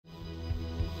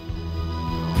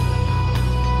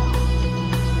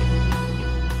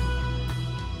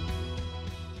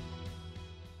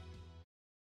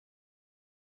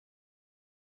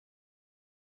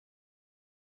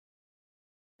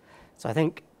So I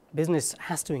think business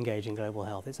has to engage in global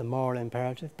health. It's a moral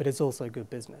imperative, but it's also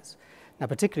good business. Now,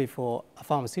 particularly for a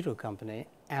pharmaceutical company,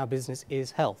 our business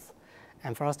is health.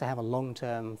 And for us to have a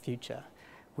long-term future,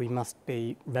 we must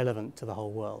be relevant to the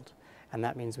whole world. And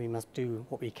that means we must do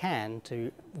what we can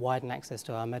to widen access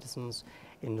to our medicines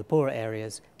in the poorer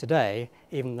areas today,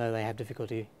 even though they have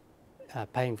difficulty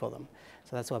paying for them.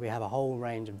 So that's why we have a whole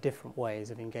range of different ways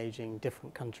of engaging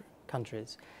different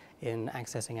countries in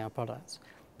accessing our products.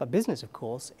 But business, of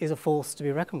course, is a force to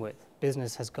be reckoned with.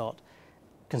 Business has got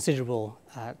considerable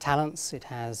talents, it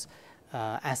has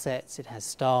assets, it has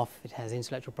staff, it has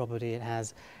intellectual property, it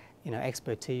has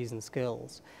expertise and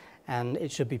skills, and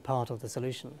it should be part of the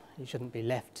solution. It shouldn't be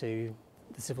left to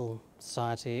the civil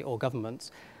society or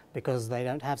governments because they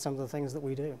don't have some of the things that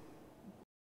we do.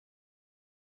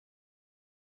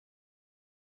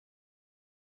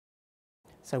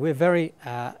 So we're very,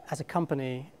 as a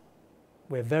company,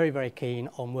 we're very, very keen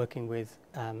on working with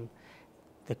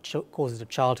the causes of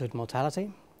childhood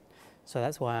mortality. So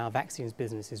that's why our vaccines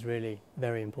business is really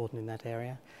very important in that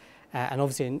area. And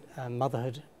obviously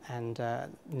motherhood and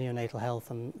neonatal health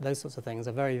and those sorts of things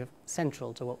are very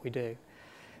central to what we do.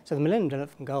 So the Millennium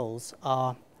Development Goals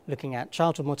are looking at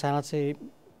childhood mortality,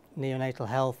 neonatal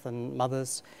health and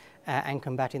mothers, and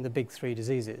combating the big three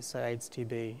diseases, so AIDS,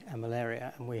 TB and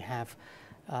malaria. And we have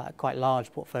quite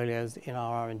large portfolios in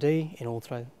our R&D in all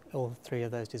three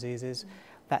of those diseases.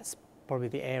 That's probably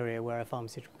the area where a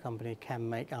pharmaceutical company can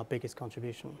make our biggest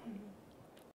contribution.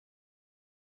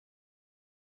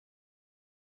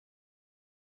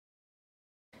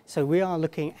 So we are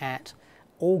looking at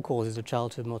all causes of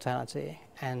childhood mortality,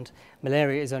 and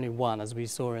malaria is only one, as we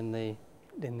saw in the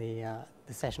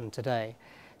session today.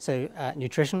 So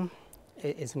nutrition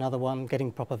is another one,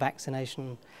 getting proper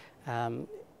vaccination,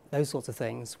 those sorts of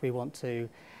things. We want to,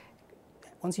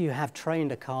 once you have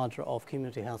trained a cadre of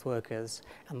community health workers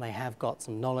and they have got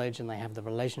some knowledge and they have the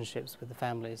relationships with the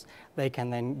families, they can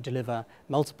then deliver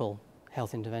multiple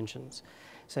health interventions.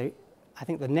 So I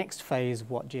think the next phase of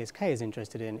what GSK is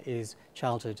interested in is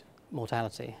childhood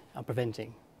mortality and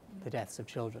preventing the deaths of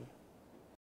children.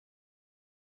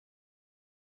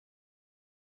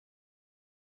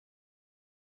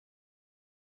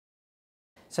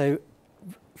 So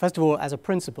first of all, as a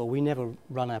principle, we never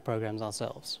run our programs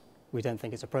ourselves. We don't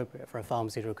think it's appropriate for a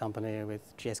pharmaceutical company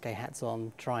with GSK hats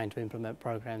on trying to implement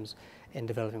programs in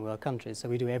developing world countries. So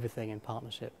we do everything in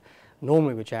partnership,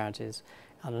 normally with charities.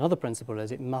 And another principle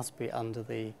is it must be under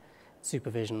the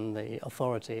supervision, the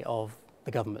authority of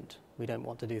the government. We don't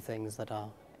want to do things that are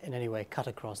in any way cut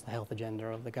across the health agenda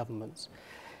of the governments.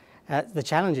 The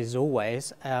challenge is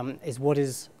always is what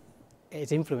is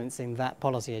influencing that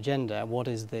policy agenda, what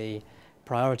is the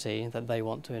priority that they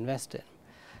want to invest in.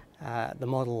 The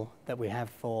model that we have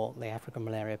for the African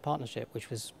Malaria Partnership, which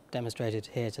was demonstrated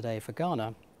here today for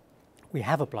Ghana, we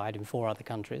have applied in 4 other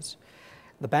countries.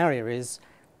 The barrier is,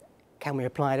 can we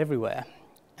apply it everywhere?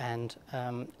 And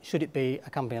should it be a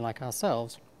company like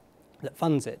ourselves that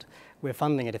funds it? We're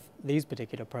funding it if these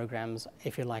particular programs,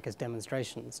 if you like, as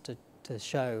demonstrations to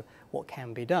show what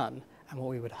can be done. And what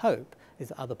we would hope is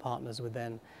that other partners would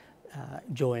then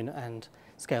join and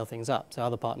scale things up. So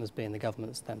other partners being the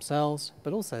governments themselves,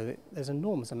 but also there's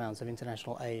enormous amounts of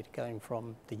international aid going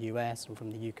from the US and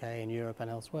from the UK and Europe and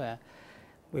elsewhere.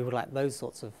 We would like those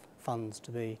sorts of funds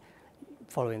to be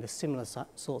following the similar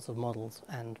sorts of models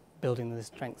and building the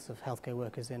strengths of healthcare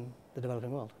workers in the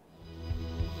developing world.